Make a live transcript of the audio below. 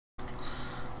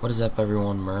What is up,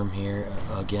 everyone? Merm here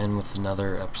again with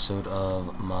another episode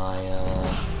of my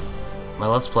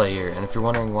Let's Play here. And if you're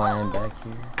wondering why I'm back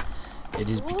here, it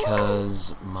is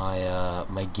because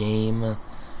my game,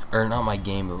 or not my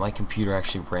game, but my computer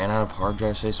actually ran out of hard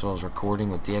drive space while I was recording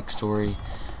with DX Story,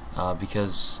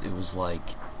 because it was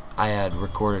like I had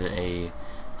recorded a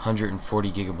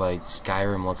 140 gigabyte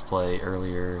Skyrim Let's Play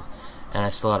earlier, and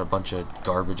I still had a bunch of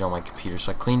garbage on my computer,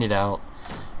 so I cleaned it out,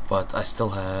 but I still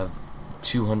have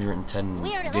 210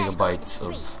 gigabytes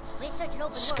of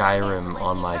Skyrim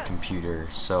on my computer,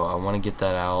 so I want to get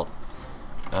that out.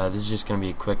 This is just going to be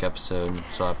a quick episode,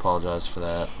 so I apologize for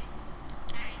that.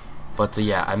 But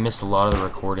yeah, I missed a lot of the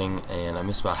recording, and I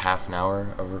missed about half an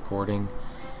hour of recording.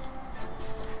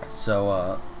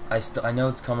 So I know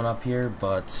it's coming up here,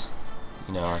 but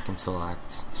you know, I can still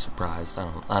act surprised.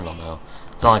 I don't know.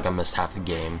 It's not like I missed half the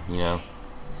game, you know.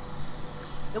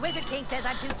 The Wizard King says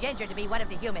I'm too ginger to be one of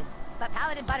the humans, but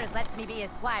Paladin Butters lets me be his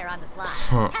squire on the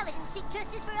sly. Paladins seek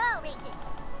justice for all races.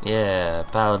 Yeah,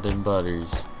 Paladin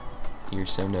Butters. You're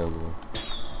so noble.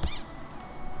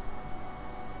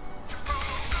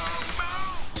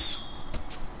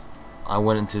 I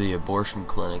went into the abortion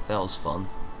clinic. That was fun.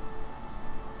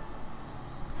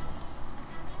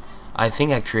 I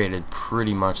think I created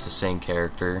pretty much the same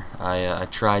character. I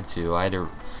tried to. I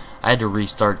had to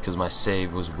restart because my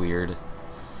save was weird.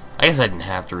 I guess I didn't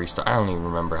have to restart. I don't even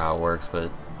remember how it works,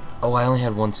 but oh, I only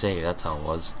had one save. That's how it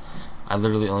was. I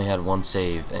literally only had one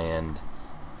save, and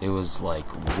it was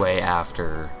like way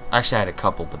after. Actually, I had a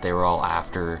couple, but they were all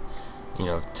after, you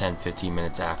know, 10-15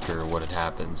 minutes after what had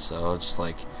happened. So I was just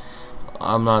like,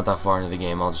 I'm not that far into the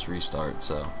game. I'll just restart.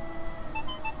 So,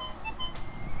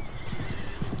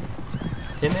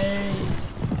 Timmy.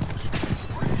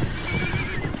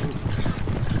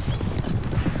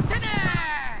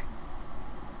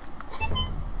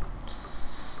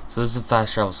 So this is a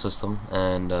fast travel system,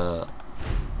 and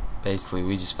basically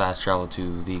we just fast travel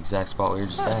to the exact spot we were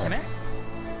just at.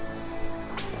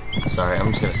 Sorry, I'm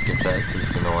just gonna skip that because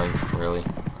it's annoying, really.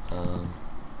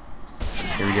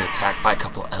 Here we get attacked by a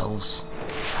couple of elves.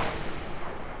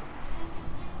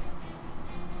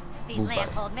 These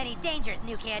lands hold many dangers,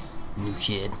 new kid. New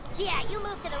kid. Yeah, you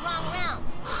moved to the wrong realm.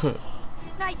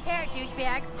 Nice hair,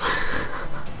 douchebag.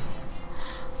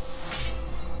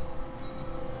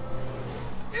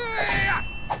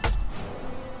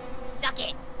 Suck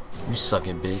it. You suck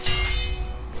it, bitch.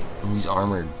 And he's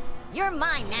armored. You're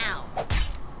mine now.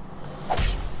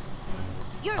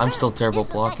 I'm still terrible at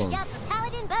blocking.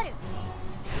 Paladin Butters.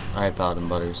 Alright, Paladin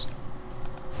Butters.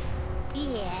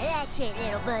 Yeah, that's it,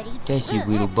 little buddy. That's you,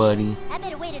 little buddy. I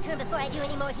better wait a turn before I do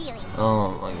any more healing.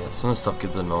 Oh my god, some of this stuff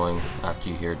gets annoying after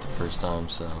you hear it the first time,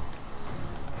 so.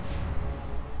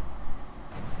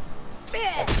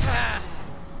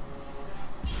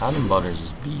 Paladin Butters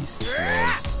is beast,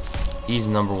 man. He's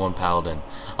 #1 paladin.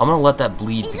 I'm gonna let that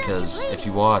bleed because if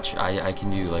you watch, I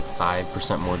can do like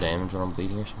 5% more damage when I'm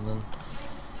bleeding or something.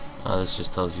 This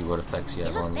just tells you what effects you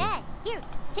have on you. Here,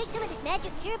 take some of this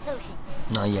magic cure potion.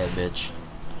 Not yet, bitch.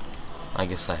 I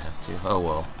guess I have to. Oh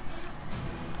well.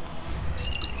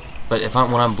 But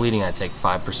when I'm bleeding, I take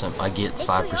 5%. I get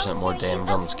 5% more damage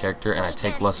on this character, and I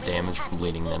take less damage from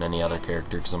bleeding than any other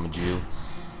character because I'm a Jew.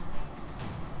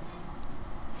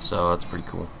 So that's pretty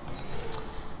cool.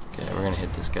 Okay, we're gonna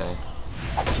hit this guy.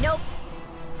 Nope.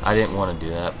 I didn't want to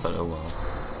do that, but oh well.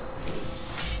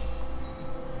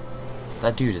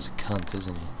 That dude is a cunt,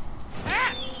 isn't he? Hey,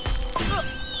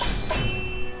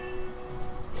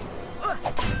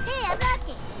 I blocked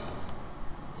it.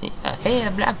 Yeah, hey, I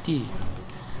blocked you.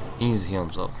 He needs to heal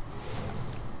himself.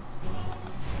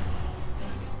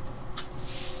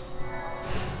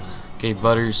 Okay,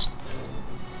 Butters.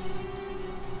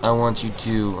 I want you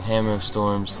to Hammer of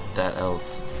Storms that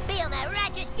elf. Feel my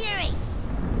righteous fury.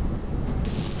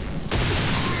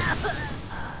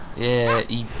 Yeah,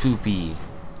 eat poopy.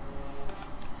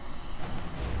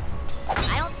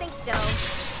 I don't think so.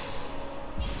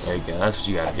 There you go. That's what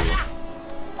you gotta do.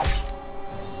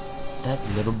 That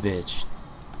little bitch.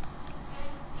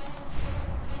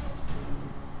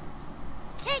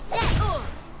 Take that.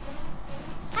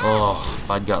 Oh,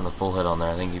 if I'd gotten the full hit on there,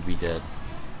 I think you'd be dead.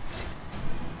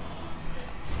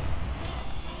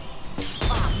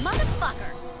 Oh,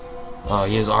 motherfucker. Oh,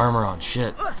 he has armor on.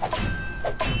 Shit.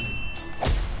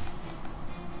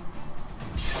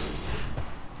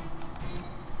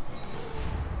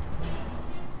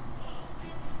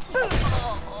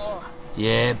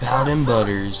 Yeah, Paladin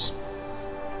Butters.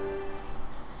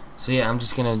 So yeah, I'm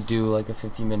just gonna do like a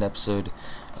 15-minute episode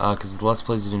because the Let's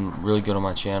Plays are doing really good on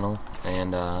my channel,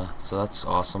 and so that's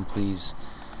awesome. Please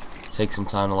take some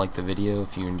time to like the video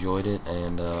if you enjoyed it,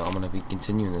 and I'm gonna be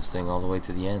continuing this thing all the way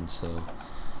to the end. So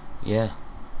yeah,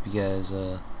 if you guys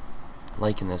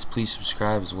liking this, please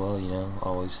subscribe as well. You know,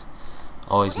 always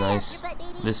nice.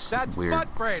 This is weird.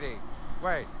 Butt Brady.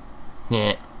 Wait.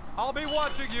 Yeah. I'll be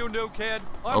watching you, new kid,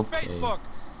 on Facebook.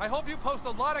 I hope you post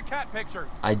a lot of cat pictures.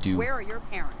 I do. Where are your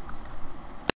parents?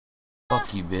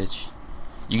 Fuck you, bitch.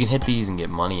 You can hit these and get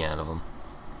money out of them.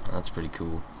 That's pretty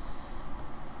cool.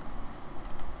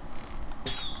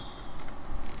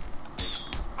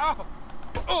 Oh!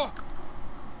 Oh!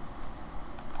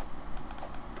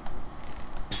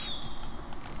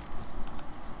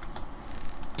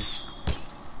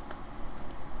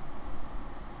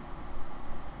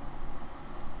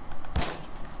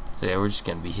 So yeah, we're just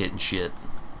gonna be hitting shit.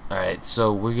 Alright,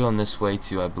 so we're going this way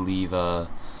to, I believe, we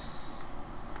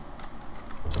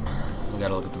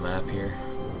gotta look at the map here.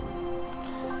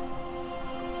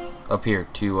 Up here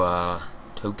to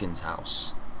Token's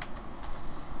house.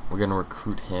 We're gonna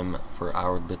recruit him for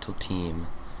our little team.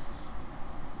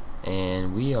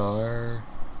 And we are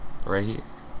right here.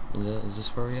 Is this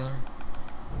where we are?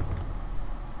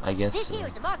 I guess This here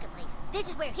is the marketplace. This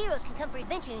is where heroes can come for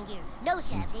adventuring gear, nose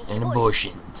jabs, and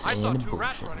abortions. I saw And 2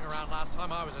 rats abortions. running around last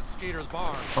time I was at Skeeter's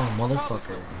bar. Oh,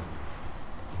 motherfucker.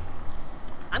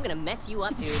 I'm gonna mess you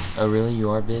up, dude. Oh, really? You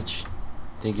are, bitch?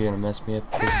 Think you're gonna mess me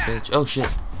up, bitch? Oh, shit.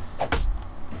 I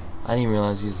didn't even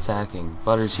realize he was attacking.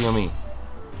 Butters, heal me.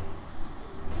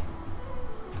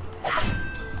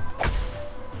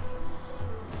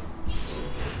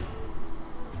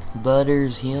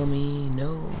 Butters, heal me.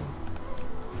 No.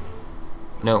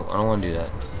 No, I don't want to do that.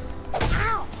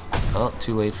 Oh,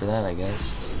 too late for that, I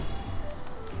guess.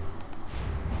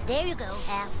 There you go,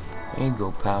 pal. There you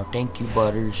go, pal. Thank you,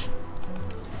 Butters.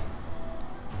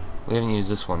 We haven't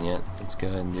used this one yet. Let's go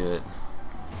ahead and do it.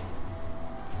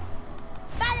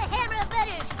 By the hammer of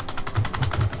Butters!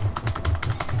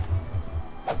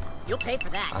 You'll pay for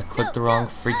that. I clicked the No, wrong no,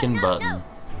 freaking no, button. no.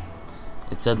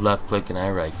 It said left click and I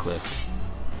right clicked.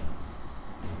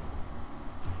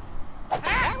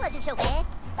 That wasn't so bad.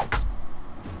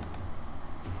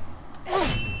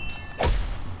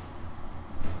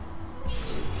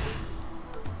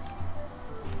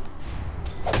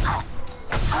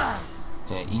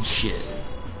 Yeah, eat shit.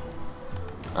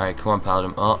 Alright, come on,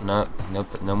 Paladin. Oh, no.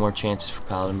 Nope, no more chances for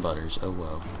Paladin Butters. Oh,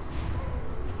 whoa.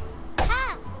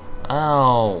 Ha!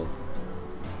 Ow!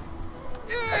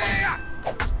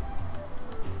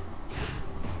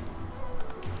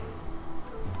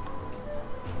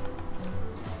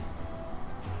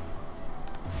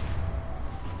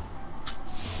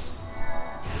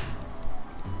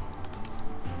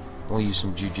 We'll use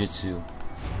some jujitsu.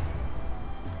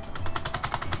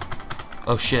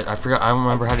 Oh shit, I forgot. I don't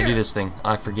remember how to do this thing.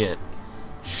 I forget.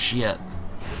 Shit.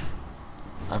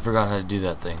 I forgot how to do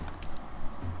that thing.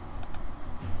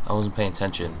 I wasn't paying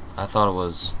attention. I thought it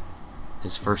was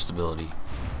his first ability,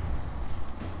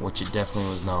 which it definitely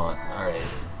was not. Alright.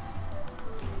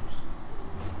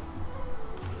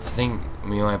 I think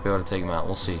we might be able to take him out.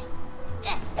 We'll see.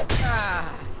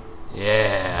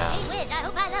 Yeah. Hey, Wiz, I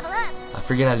hope I level up. I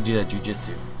forget how to do that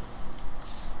jujitsu.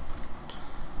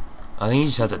 I think he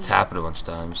just has to tap it a bunch of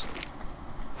times.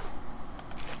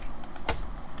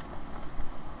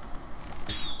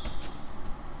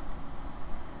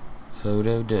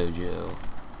 Photo Dojo.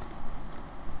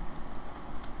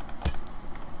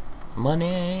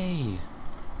 Money!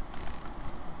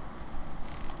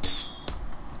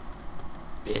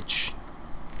 Bitch.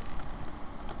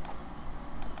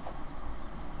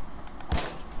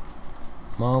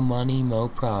 More money, more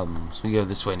problems. We go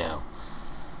this way now.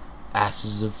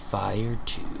 Asses of Fire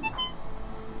 2.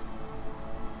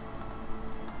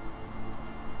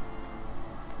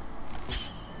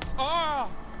 Ah!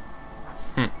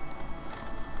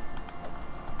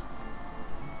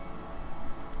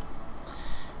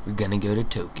 We're gonna go to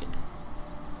Token.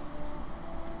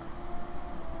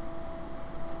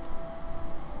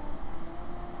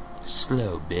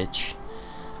 Slow, bitch.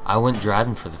 I went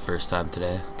driving for the first time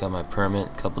today. Got my permit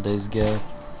a couple days ago.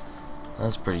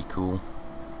 That's pretty cool.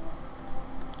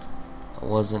 It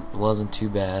wasn't too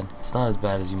bad. It's not as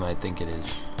bad as you might think it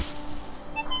is.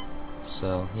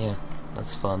 So yeah,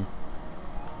 that's fun.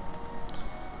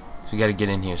 So we gotta get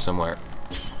in here somewhere,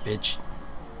 bitch.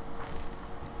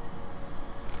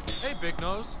 Hey, Big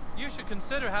Nose, you should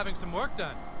consider having some work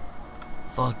done.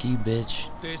 Fuck you, bitch.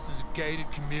 This is a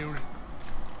gated community.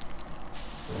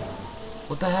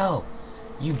 What the hell?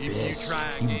 You bitch.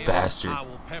 You bastard. I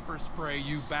will pepper spray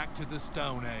you back to the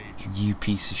Stone Age. You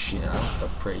piece of shit. I'll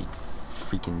pray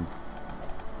freaking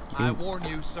I you. warn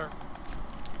you, sir.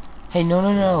 Hey, no,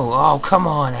 no, no. Oh, come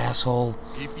on, asshole.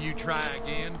 If you try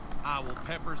again, I will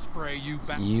pepper spray you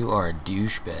back. You are a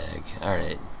douchebag.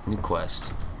 Alright, new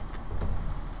quest.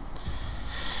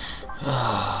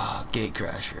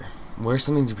 Gatecrasher. Wear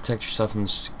something to protect yourself from the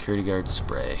security guard's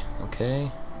spray.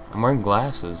 Okay. I'm wearing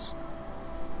glasses.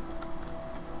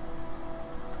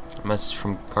 A message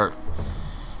from part.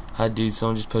 Hi, dude.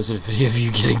 Someone just posted a video of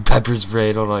you getting pepper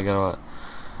sprayed. Hold on, I gotta.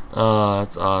 Oh,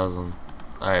 that's awesome.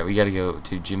 Alright, we gotta go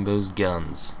to Jimbo's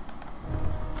Guns.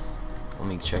 Let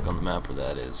me check on the map where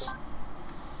that is.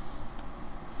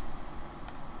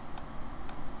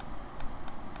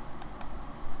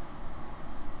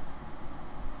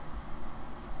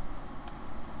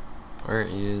 Where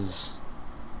is...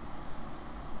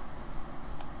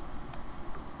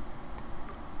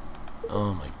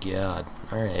 Oh my god.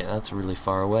 Alright, that's really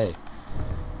far away.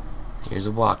 Here's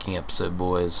a walking episode,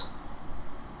 boys.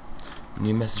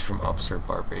 New message from Officer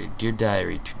Barbary. Dear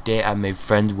Diary, today I made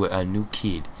friends with a new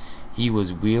kid. He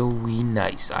was really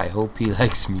nice. I hope he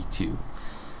likes me too.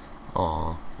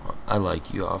 Aw, I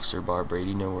like you, Officer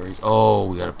Barbary. No worries. Oh,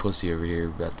 we got a pussy over here.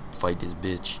 We're about to fight this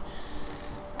bitch.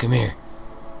 Come here.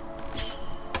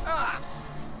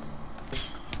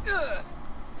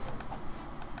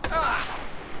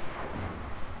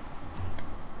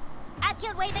 I've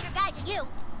killed way bigger guys than you.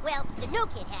 Well, the new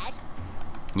kid has.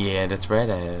 Yeah, that's right,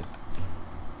 I have.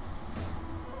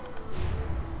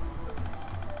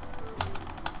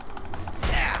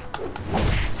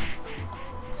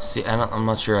 See, I'm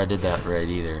not sure I did that right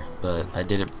either, but I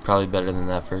did it probably better than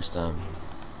that first time.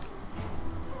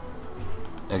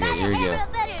 Okay, here we go.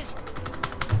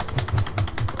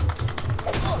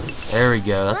 There we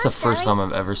go. That's the first time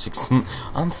I've ever succeeded.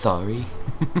 I'm sorry.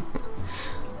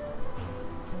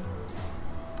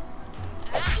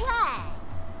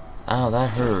 Ow,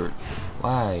 that hurt.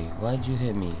 Why? Why'd you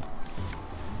hit me?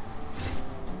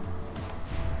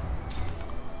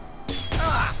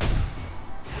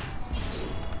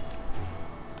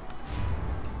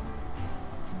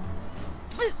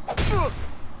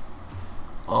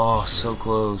 Oh, so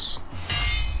close.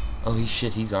 Oh,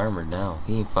 shit, he's armored now.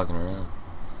 He ain't fucking around.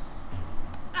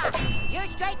 You're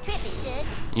straight tripping, son.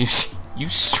 You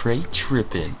straight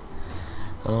tripping.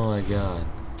 Oh my god.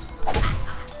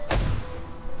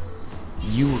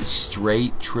 You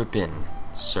straight tripping,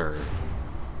 sir.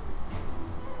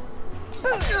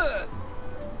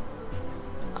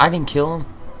 I didn't kill him.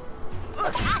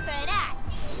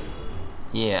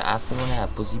 Yeah, after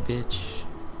that, pussy bitch.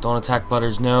 Don't attack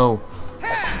Butters, no.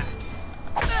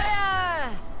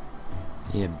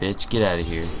 Yeah, bitch, get out of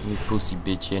here. You pussy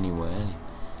bitch anyway.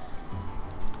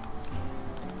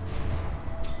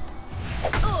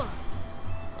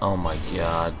 Oh my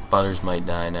god, Butters might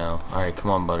die now. Alright,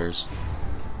 come on, Butters.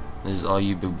 This is all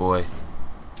you, big boy.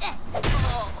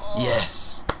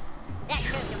 Yes!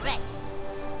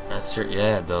 That's true.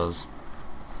 Yeah, it does.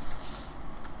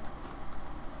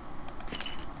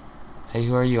 Hey,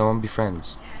 who are you? I want to be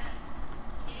friends.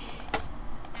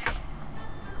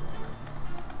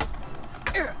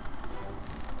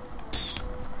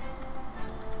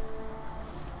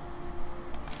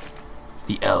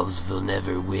 The elves will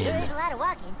never win. There's a lot of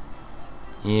walking.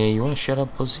 Yeah, you want to shut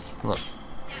up, pussy? Look.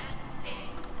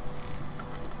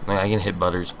 I can hit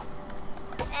Butters.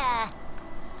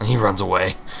 And he runs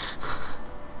away.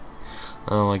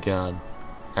 Oh my god.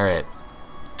 Alright.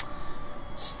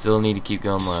 Still need to keep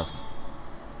going left.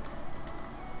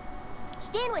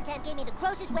 Stan one time gave me the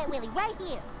grossest wet willy right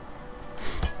here.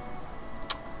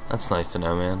 That's nice to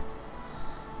know, man.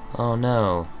 Oh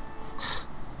no.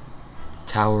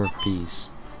 Tower of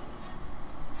Peace.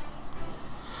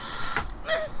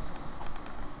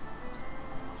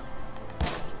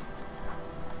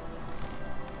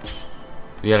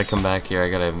 We gotta come back here. I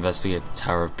gotta investigate the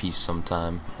Tower of Peace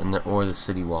sometime, and or the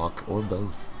City Walk, or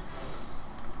both.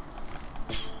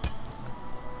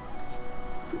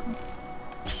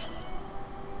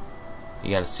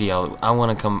 You gotta see how I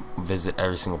want to come visit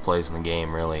every single place in the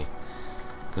game, really,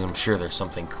 because I'm sure there's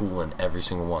something cool in every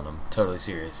single one. I'm totally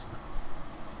serious.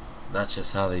 That's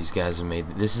just how these guys are made.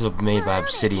 This is made by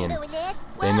Obsidian.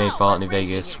 They made Fallout New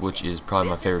Vegas, which is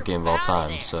probably my favorite game of all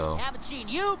time. So. Haven't seen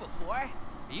you before.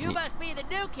 You must be the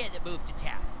new kid that moved to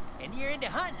town. And you're into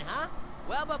hunting, huh?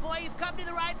 Well, my boy, you've come to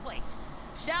the right place.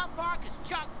 South Park is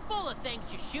chock full of things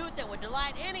to shoot that would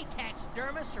delight any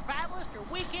taxidermist, survivalist, or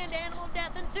weekend animal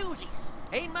death enthusiast.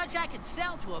 Ain't much I can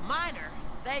sell to a minor,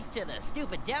 thanks to the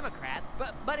stupid Democrat.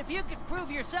 But if you could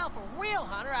prove yourself a real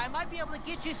hunter, I might be able to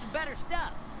get you some better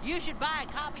stuff. You should buy a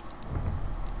copy.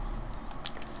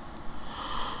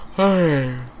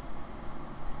 Hey.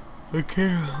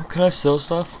 Okay. Can I sell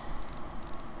stuff?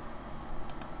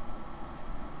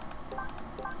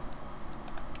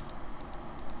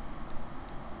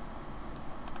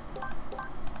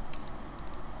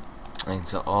 I can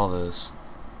sell all this.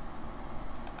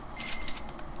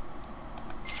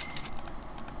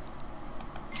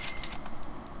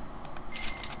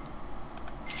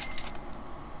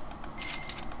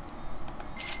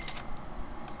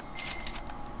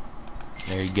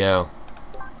 There you go.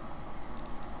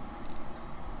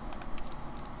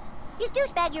 Is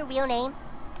douchebag your real name?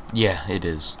 Yeah, it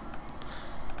is.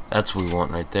 That's what we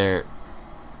want right there.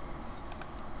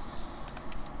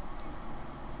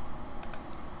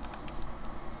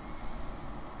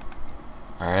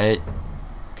 Alright.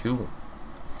 Cool.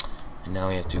 And now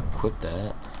we have to equip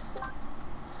that.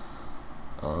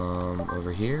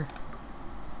 Over here.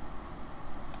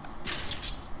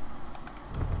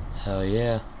 Hell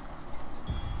yeah.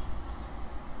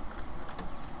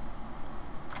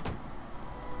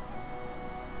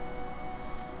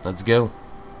 Let's go.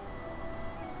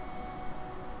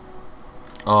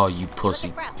 Oh, you pussy.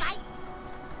 Looking for a fight?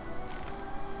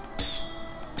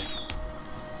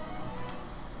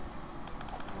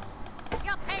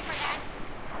 You'll pay for that.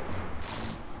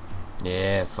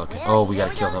 Yeah, fuck it. Well, Oh, we gotta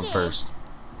here we kill go him again. first.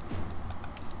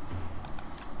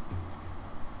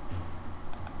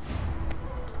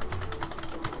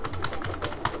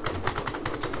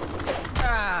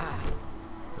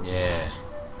 Yeah.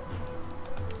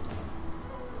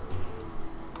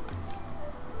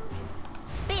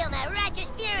 Feel my righteous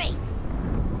fury.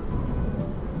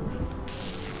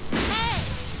 Hey!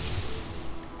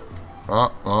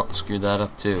 Oh, well, screwed that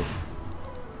up too.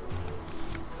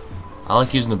 I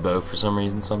like using the bow for some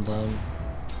reason sometimes.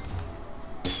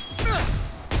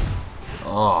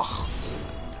 Oh.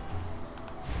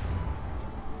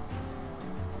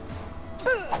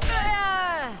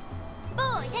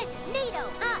 Boy, this is neato,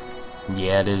 huh?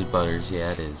 Yeah, it is, Butters.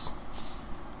 Yeah, it is.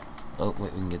 Oh,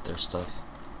 wait, we can get their stuff.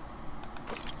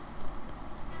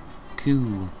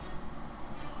 Cool.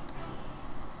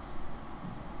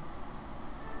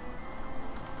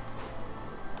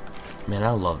 Man,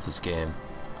 I love this game.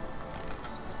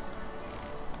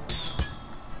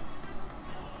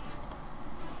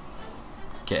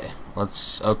 Okay,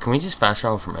 let's... Oh, can we just fast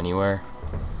travel from anywhere?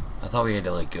 I thought we had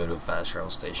to, like, go to a fast travel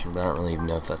station, but I don't really even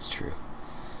know if that's true.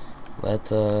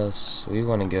 Let us... We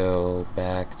want to go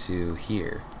back to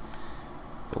here.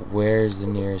 But where's the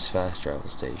nearest fast travel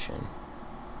station?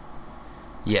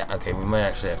 Yeah, okay, we might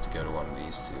actually have to go to one of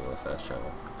these to fast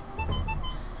travel.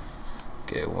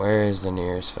 Okay, where's the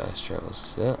nearest fast travel?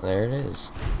 Oh, there it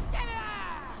is.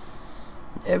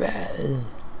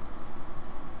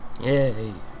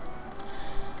 Yay.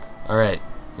 Alright,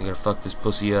 we gotta fuck this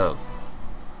pussy up.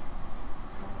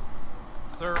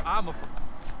 Sir, I'm a...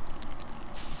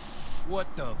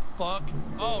 What the fuck?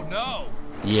 Oh no!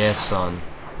 Yeah, son.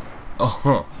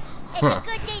 Oh, It's a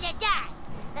good day to die.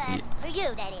 For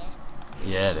you, that is.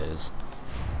 yeah, it is.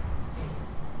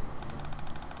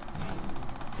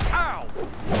 Ow!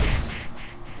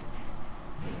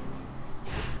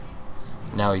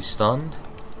 Now he's stunned.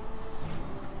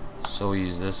 So we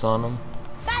use this on him.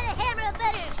 By the hammer of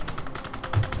Butters.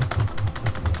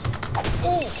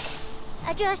 Oh!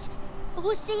 I just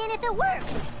was seeing if it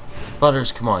works.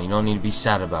 Butters, come on, you don't need to be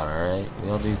sad about it, alright? We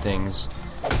all do things.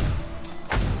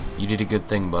 You did a good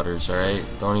thing, Butters, alright?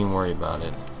 Don't even worry about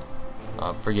it.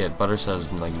 Forget, Butters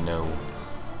says, like, no.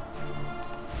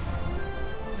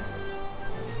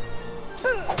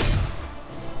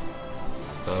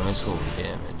 Bonus holy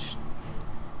damage.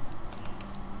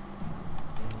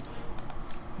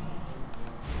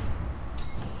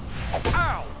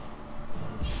 Ow!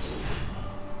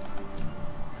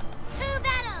 To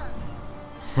battle.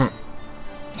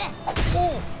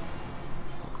 Oh!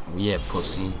 Yeah,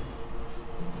 pussy.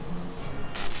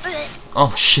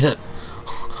 Oh, shit.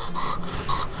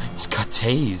 He's got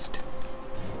tased.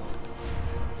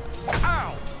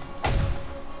 Ow!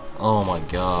 Oh, my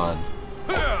God.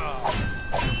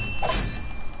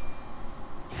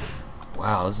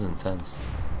 Wow, this is intense.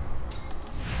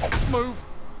 Move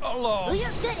along. Well, you're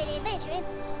good at adventuring.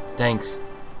 Thanks.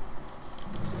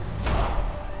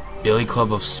 Billy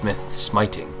Club of Smith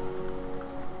Smiting.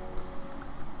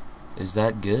 Is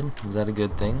that good? Is that a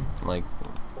good thing? Like,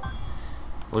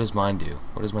 what does mine do?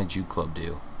 What does my Jew Club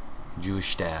do? Jewish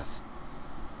staff.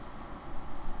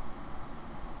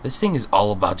 This thing is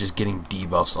all about just getting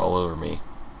debuffs all over me.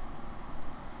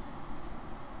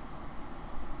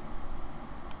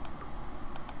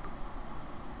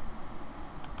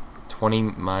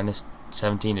 Minus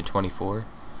 17 to 24.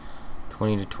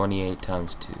 20 to 28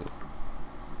 times 2.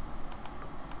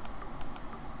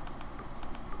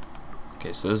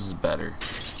 Okay, so this is better.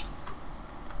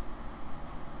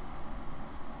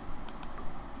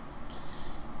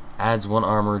 Adds 1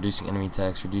 armor, reducing enemy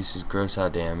attacks, reduces gross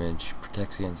out damage,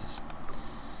 protects against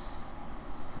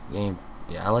Game.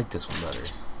 Yeah, I like this one better.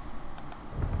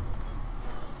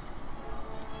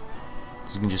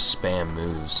 Cause you can just spam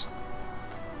moves.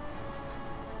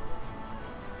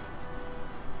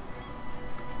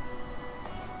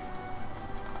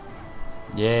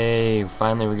 Yay!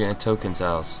 Finally, we're getting a Token's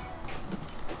house.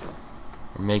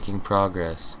 We're making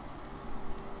progress.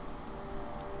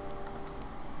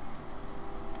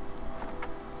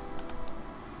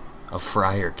 A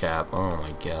friar cap. Oh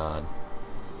my god.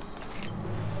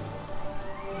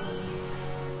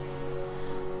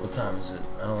 What time is it?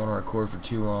 I don't want to record for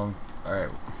too long.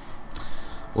 Alright.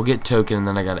 We'll get Token and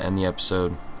then I gotta end the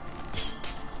episode.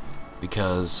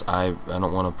 Because I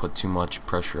don't want to put too much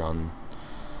pressure on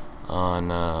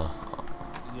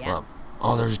Yeah.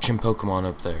 oh, there's a gym Pokemon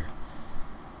up there.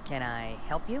 Can I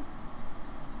help you?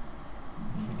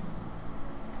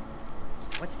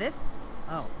 What's this?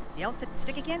 Oh, the L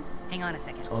stick again? Hang on a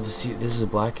second. Oh, this is a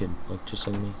black kid. Look, just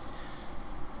like me.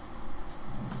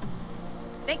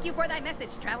 Thank you for thy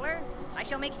message, traveler. I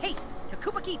shall make haste to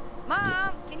Koopa Keep.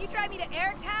 Mom, can you drive me to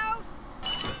Eric's house?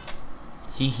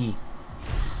 Hee hee.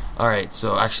 Alright,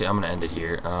 so actually I'm gonna end it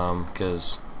here,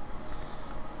 because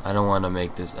I don't want to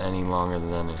make this any longer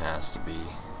than it has to be.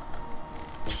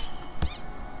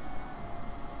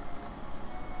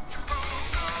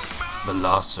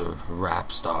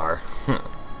 Velociraptor.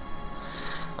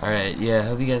 Alright, yeah,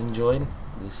 hope you guys enjoyed.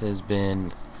 This has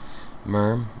been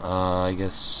Merm. I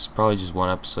guess probably just one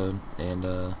episode,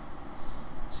 and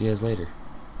see you guys later.